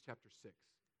Ephesians chapter 6,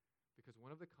 because one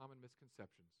of the common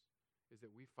misconceptions is that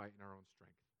we fight in our own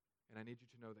strength. And I need you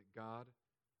to know that God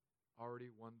already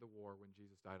won the war when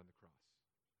Jesus died on the cross.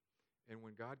 And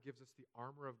when God gives us the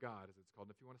armor of God, as it's called,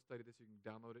 and if you want to study this, you can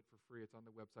download it for free. It's on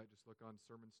the website. Just look on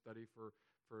Sermon Study for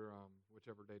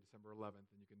whichever day, December 11th,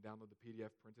 and you can download the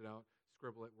PDF, print it out,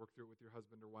 scribble it, work through it with your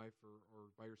husband or wife or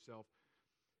by yourself.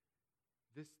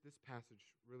 This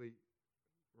passage really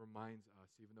reminds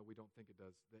us, even though we don't think it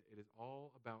does, that it is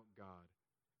all about God,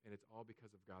 and it's all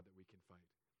because of God that we can fight.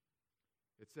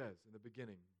 It says in the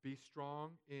beginning, be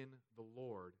strong in the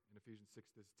Lord, in Ephesians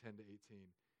 6, 10 to 18,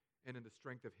 and in the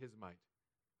strength of his might.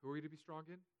 Who are we to be strong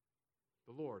in?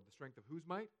 The Lord. The strength of whose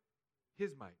might?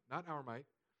 His might, not our might.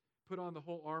 Put on the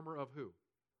whole armor of who?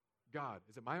 God.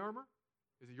 Is it my armor?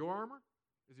 Is it your armor?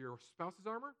 Is it your spouse's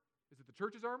armor? Is it the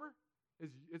church's armor?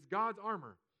 It's God's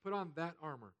armor. Put on that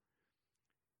armor.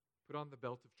 Put on the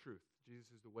belt of truth. Jesus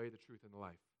is the way, the truth, and the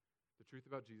life. The truth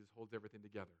about Jesus holds everything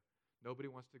together. Nobody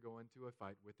wants to go into a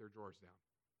fight with their drawers down.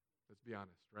 Let's be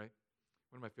honest, right?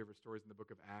 One of my favorite stories in the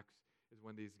book of Acts is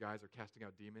when these guys are casting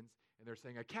out demons, and they're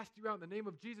saying, I cast you out in the name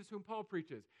of Jesus whom Paul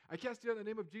preaches. I cast you out in the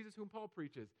name of Jesus whom Paul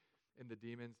preaches. And the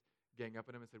demons gang up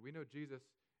on him and said, we know Jesus,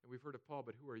 and we've heard of Paul,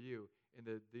 but who are you? And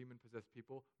the demon-possessed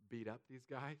people beat up these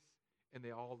guys, and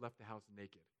they all left the house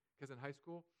naked. Because in high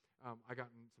school, I got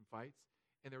in some fights,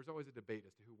 and there was always a debate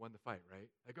as to who won the fight, right?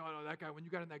 Like, oh, no, that guy, when you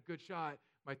got in that good shot,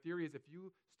 my theory is if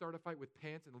you start a fight with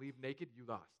pants and leave naked, you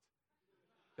lost.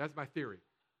 That's my theory.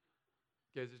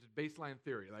 Okay, it's just a baseline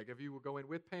theory. Like, if you will go in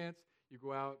with pants, you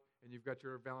go out, and you've got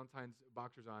your Valentine's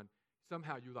boxers on,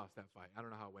 somehow you lost that fight. I don't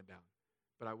know how it went down,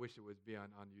 but I wish it would be on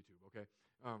YouTube, okay?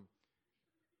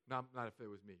 Not if it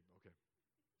was me, okay?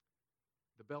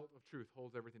 The belt of truth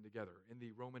holds everything together. In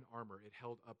the Roman armor, it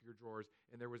held up your drawers,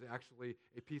 and there was actually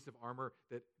a piece of armor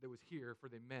that was here for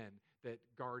the men that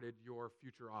guarded your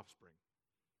future offspring.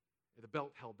 And the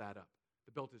belt held that up.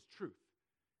 The belt is truth.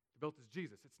 The belt is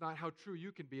Jesus. It's not how true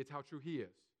you can be, it's how true he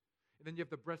is. And then you have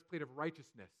the breastplate of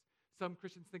righteousness. Some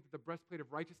Christians think that the breastplate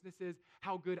of righteousness is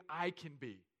how good I can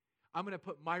be. I'm going to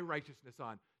put my righteousness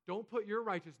on. Don't put your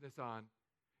righteousness on.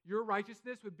 Your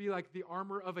righteousness would be like the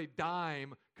armor of a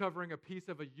dime covering a piece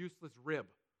of a useless rib.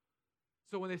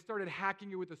 So when they started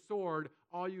hacking you with a sword,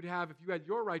 all you'd have, if you had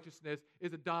your righteousness,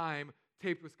 is a dime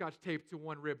taped with Scotch tape to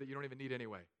one rib that you don't even need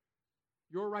anyway.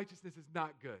 Your righteousness is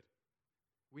not good.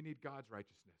 We need God's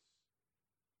righteousness.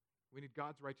 We need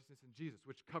God's righteousness in Jesus,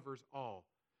 which covers all.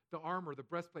 The armor, the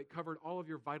breastplate, covered all of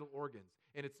your vital organs.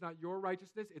 And it's not your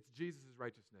righteousness, it's Jesus'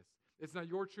 righteousness. It's not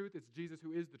your truth, it's Jesus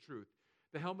who is the truth.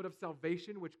 The helmet of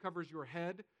salvation, which covers your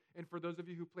head. And for those of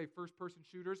you who play first-person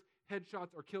shooters,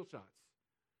 headshots or kill shots.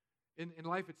 In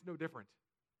life, it's no different.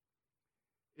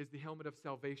 Is the helmet of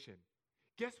salvation.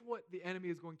 Guess what the enemy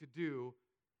is going to do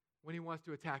when he wants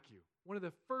to attack you? One of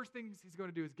the first things he's going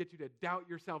to do is get you to doubt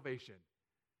your salvation.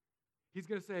 He's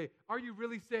going to say, are you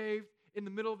really saved? In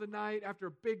the middle of the night, after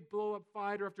a big blow-up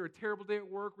fight or after a terrible day at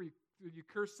work where you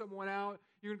curse someone out,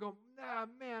 you're going to go, nah,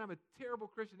 man, I'm a terrible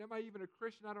Christian. Am I even a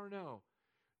Christian? I don't know.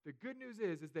 The good news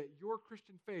is that your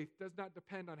Christian faith does not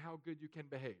depend on how good you can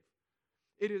behave.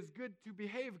 It is good to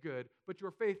behave good, but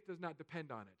your faith does not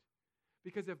depend on it.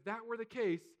 Because if that were the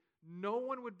case, no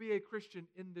one would be a Christian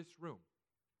in this room.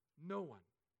 No one.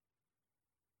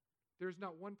 There's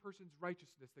not one person's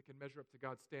righteousness that can measure up to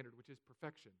God's standard, which is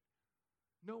perfection.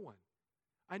 No one.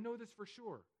 I know this for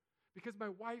sure because my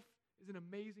wife is an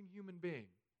amazing human being.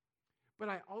 But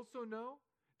I also know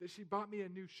that she bought me a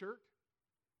new shirt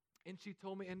and she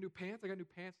told me, and new pants. I got new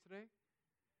pants today.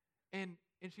 And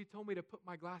she told me to put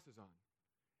my glasses on.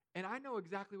 And I know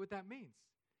exactly what that means.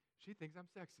 She thinks I'm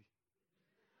sexy.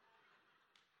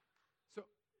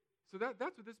 So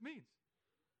that's what this means.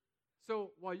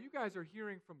 So while you guys are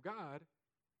hearing from God,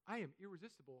 I am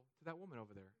irresistible to that woman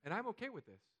over there. And I'm okay with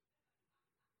this.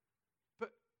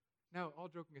 But now, all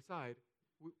joking aside,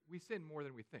 we sin more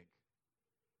than we think.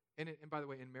 And by the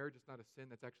way, in marriage, it's not a sin.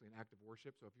 That's actually an act of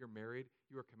worship. So if you're married,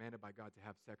 you are commanded by God to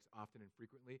have sex often and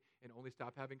frequently and only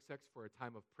stop having sex for a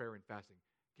time of prayer and fasting.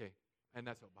 Okay, and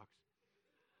that's soapbox.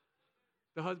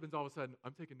 The husband's all of a sudden,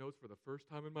 I'm taking notes for the first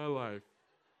time in my life.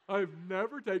 I've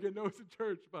never taken notes in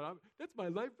church, but that's my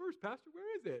life verse, Pastor.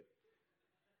 Where is it?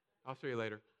 I'll show you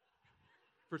later.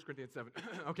 1 Corinthians 7.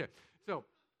 Okay, so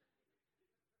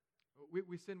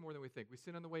we sin more than we think. We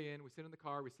sin on the way in. We sin in the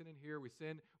car. We sin in here. We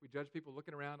sin. We judge people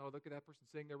looking around. Oh, look at that person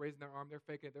singing. They're raising their arm. They're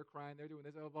faking it. They're crying. They're doing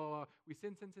this. Oh, blah, blah, blah. We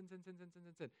sin, sin, sin, sin, sin, sin, sin,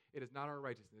 sin, sin. It is not our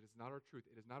righteousness. It is not our truth.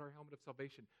 It is not our helmet of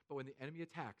salvation. But when the enemy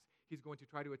attacks, he's going to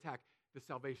try to attack the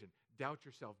salvation. Doubt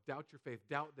yourself. Doubt your faith.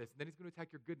 Doubt this. And then he's going to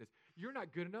attack your goodness. You're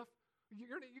not good enough. You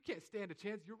can't stand a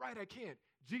chance. You're right, I can't.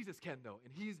 Jesus can, though,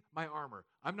 and he's my armor.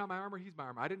 I'm not my armor. He's my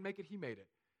armor. I didn't make it. He made it.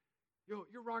 Yo,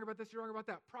 you're wrong about this, you're wrong about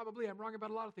that. Probably I'm wrong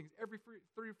about a lot of things. Every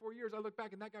 3 or 4 years, I look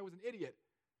back and that guy was an idiot.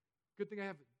 Good thing I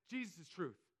have Jesus'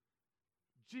 truth,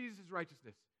 Jesus'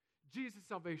 righteousness, Jesus'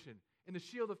 salvation, and the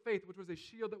shield of faith, which was a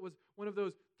shield that was one of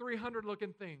those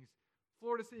 300-looking things.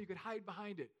 Florida City, you could hide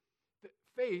behind it. The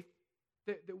faith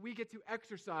that we get to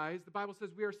exercise, the Bible says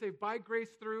we are saved by grace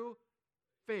through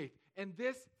faith. And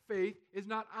this faith is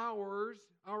not ours,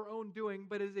 our own doing,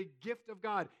 but is a gift of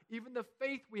God. Even the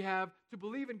faith we have to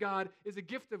believe in God is a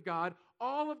gift of God.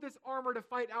 All of this armor to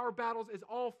fight our battles is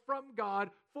all from God,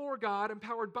 for God,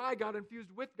 empowered by God, infused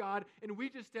with God, and we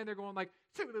just stand there going like,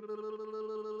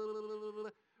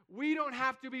 we don't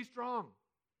have to be strong.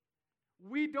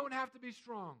 We don't have to be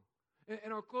strong.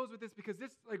 And I'll close with this because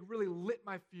this like really lit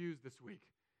my fuse this week.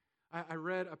 I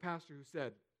read a pastor who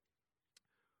said,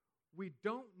 we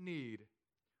don't need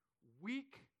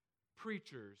weak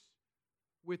preachers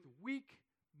with weak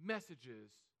messages,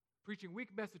 preaching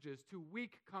weak messages to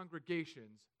weak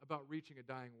congregations about reaching a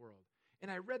dying world. And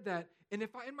I read that, and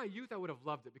in my youth I would have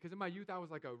loved it, because in my youth I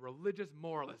was like a religious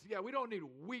moralist. Yeah, we don't need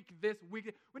weak this, weak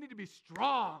that. We need to be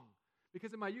strong.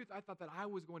 Because in my youth I thought that I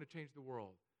was going to change the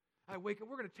world. I wake up,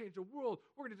 we're going to change the world.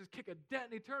 We're going to just kick a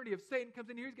dent in eternity. If Satan comes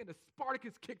in here, he's getting a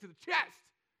Spartacus kick to the chest.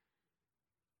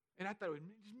 And I thought it was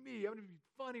just me. I'm going to be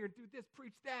funny or do this,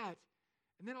 preach that.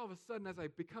 And then all of a sudden, as I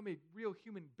become a real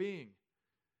human being,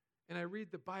 and I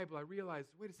read the Bible, I realize,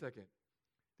 wait a second.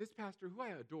 This pastor, who I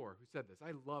adore, who said this,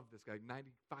 I love this guy,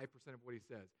 95% of what he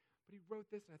says. But he wrote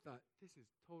this, and I thought, this is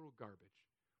total garbage.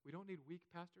 We don't need weak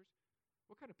pastors.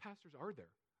 What kind of pastors are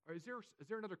there? Or is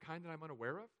there another kind that I'm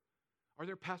unaware of? Are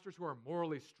there pastors who are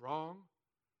morally strong?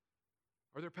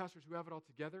 Are there pastors who have it all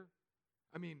together?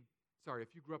 I mean, sorry,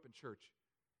 if you grew up in church,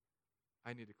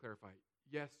 I need to clarify.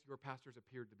 Yes, your pastors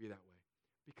appeared to be that way.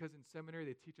 Because in seminary,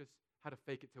 they teach us how to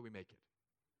fake it till we make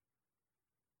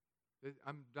it.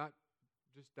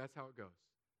 That's how it goes.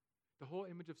 The whole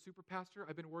image of super pastor,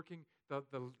 I've been working the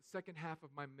second half of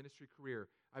my ministry career.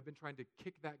 I've been trying to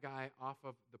kick that guy off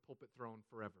of the pulpit throne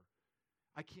forever.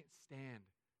 I can't stand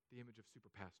the image of super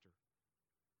pastor.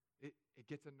 It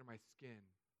gets under my skin.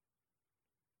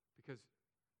 Because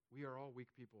we are all weak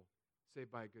people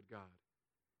saved by a good God.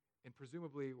 And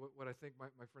presumably, what I think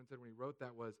my friend said when he wrote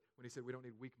that was, when he said we don't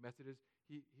need weak messages,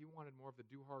 he wanted more of the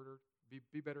do harder,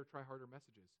 be better, try harder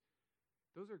messages.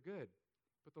 Those are good.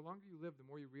 But the longer you live, the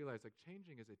more you realize, like,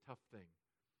 changing is a tough thing.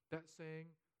 That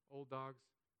saying, old dogs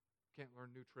can't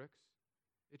learn new tricks,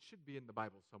 it should be in the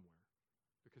Bible somewhere.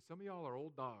 Because some of y'all are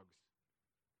old dogs,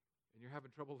 and you're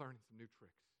having trouble learning some new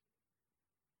tricks.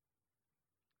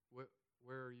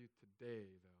 Where are you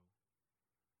today, though?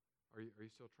 Are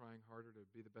you still trying harder to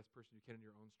be the best person you can in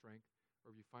your own strength? Or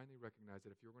have you finally recognized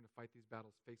that if you're going to fight these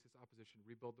battles, face this opposition,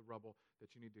 rebuild the rubble,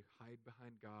 that you need to hide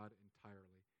behind God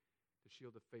entirely? The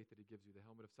shield of faith that he gives you, the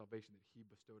helmet of salvation that he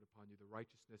bestowed upon you, the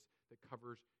righteousness that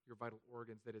covers your vital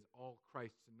organs, that is all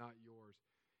Christ's and not yours.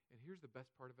 And here's the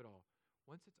best part of it all.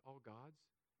 Once it's all God's,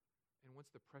 and once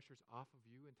the pressure's off of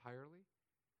you entirely,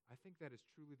 I think that is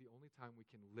truly the only time we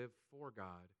can live for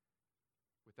God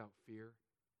without fear,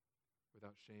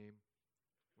 without shame,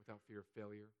 without fear of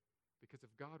failure. Because if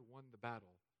God won the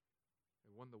battle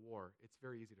and won the war, it's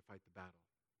very easy to fight the battle.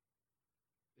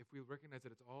 If we recognize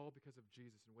that it's all because of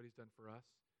Jesus and what he's done for us,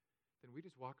 then we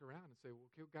just walk around and say, well,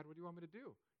 okay, God, what do you want me to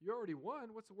do? You already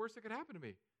won. What's the worst that could happen to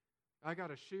me? I got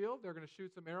a shield. They're going to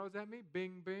shoot some arrows at me.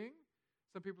 Bing, bing.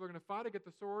 Some people are going to fight. I get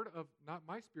the sword of not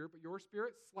my spirit, but your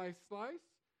spirit. Slice, slice.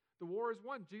 The war is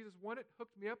won. Jesus won it,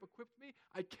 hooked me up, equipped me.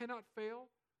 I cannot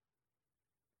fail.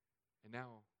 And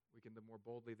now we can live more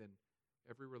boldly than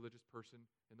every religious person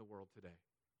in the world today.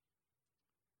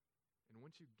 And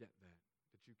once you get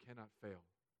that you cannot fail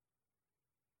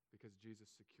because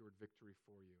Jesus secured victory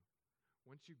for you,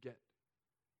 once you get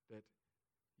that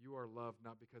you are loved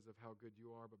not because of how good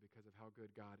you are, but because of how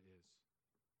good God is,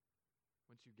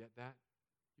 once you get that,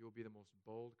 you will be the most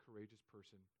bold, courageous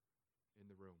person in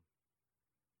the room.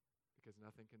 Because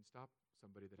nothing can stop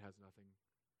somebody that has nothing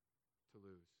to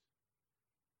lose.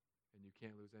 And you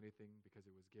can't lose anything because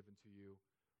it was given to you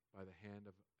by the hand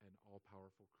of an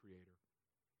all-powerful creator.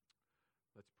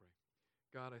 Let's pray.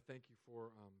 God, I thank you for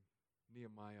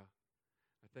Nehemiah.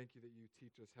 I thank you that you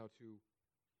teach us how to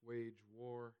wage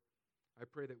war I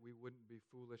pray that we wouldn't be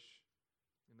foolish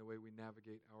in the way we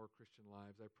navigate our Christian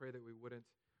lives. I pray that we wouldn't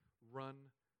run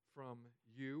from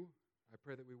you. I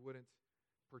pray that we wouldn't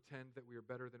pretend that we are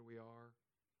better than we are.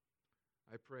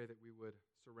 I pray that we would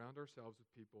surround ourselves with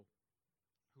people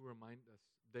who remind us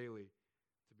daily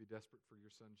to be desperate for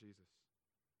your Son, Jesus.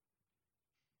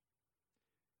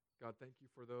 God, thank you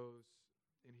for those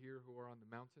in here who are on the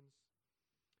mountains.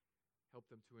 Help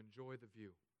them to enjoy the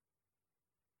view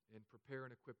and prepare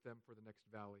and equip them for the next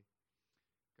valley.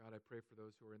 God, I pray for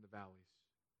those who are in the valleys,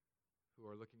 who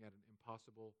are looking at an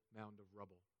impossible mound of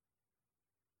rubble.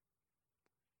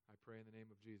 I pray in the name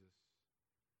of Jesus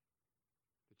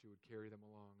that you would carry them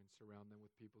along and surround them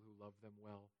with people who love them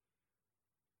well.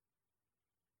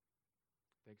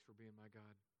 Thanks for being my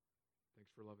God.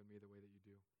 Thanks for loving me the way that you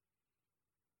do.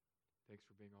 Thanks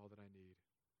for being all that I need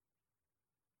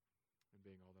and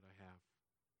being all that I have.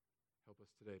 Help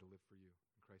us today to live for you.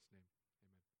 In Christ's name.